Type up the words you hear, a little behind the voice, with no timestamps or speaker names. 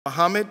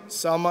Mohammed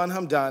Salman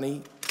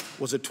Hamdani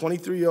was a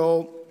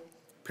 23-year-old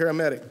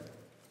paramedic,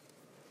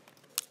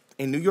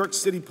 a New York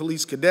City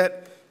police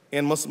cadet,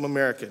 and Muslim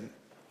American.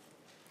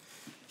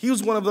 He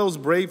was one of those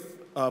brave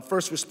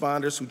first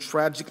responders who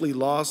tragically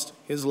lost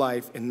his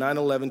life in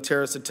 9/11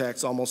 terrorist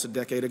attacks almost a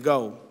decade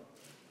ago.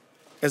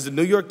 As the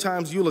New York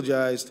Times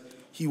eulogized,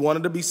 he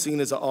wanted to be seen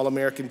as an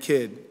all-American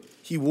kid.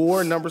 He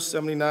wore number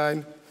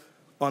 79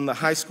 on the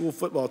high school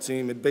football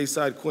team at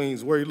Bayside,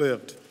 Queens, where he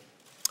lived.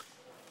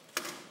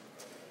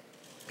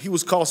 He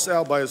was called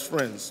Sal by his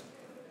friends.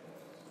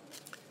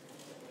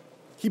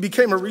 He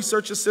became a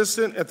research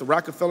assistant at the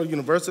Rockefeller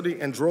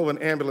University and drove an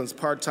ambulance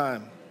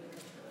part-time.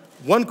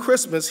 One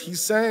Christmas, he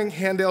sang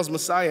Handel's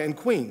Messiah in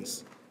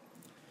Queens.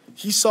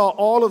 He saw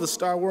all of the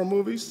Star Wars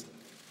movies,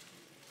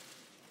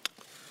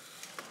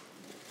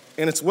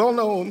 and it's well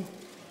known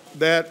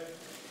that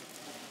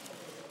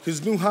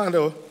his new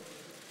Honda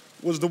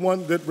was the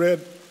one that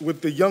read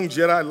with the Young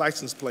Jedi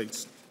license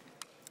plates.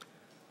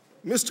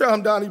 Mr.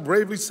 Hamdani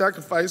bravely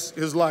sacrificed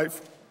his life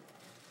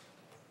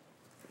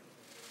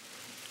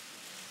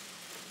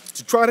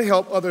to try to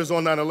help others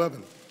on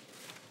 9/11.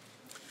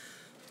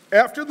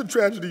 After the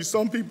tragedy,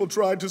 some people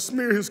tried to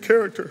smear his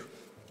character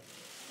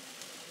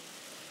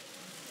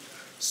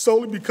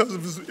solely because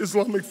of his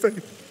Islamic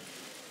faith.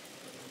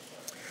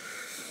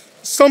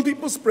 Some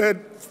people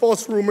spread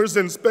false rumors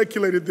and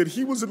speculated that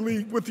he was in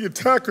league with the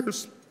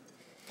attackers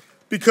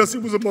because he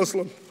was a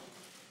Muslim.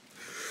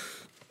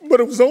 But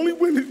it was only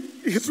when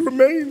his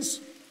remains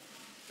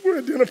were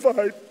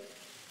identified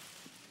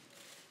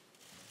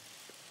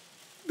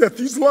that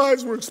these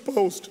lies were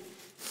exposed.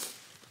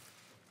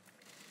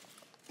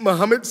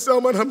 Mohammed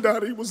Salman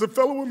Hamdani was a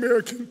fellow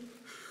American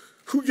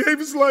who gave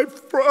his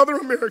life for other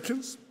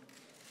Americans.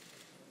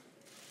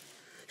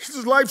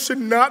 His life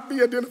should not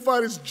be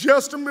identified as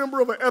just a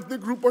member of an ethnic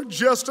group or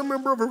just a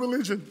member of a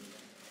religion,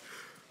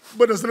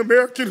 but as an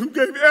American who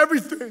gave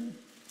everything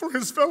for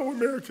his fellow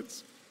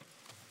Americans.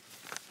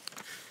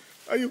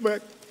 I yield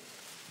back.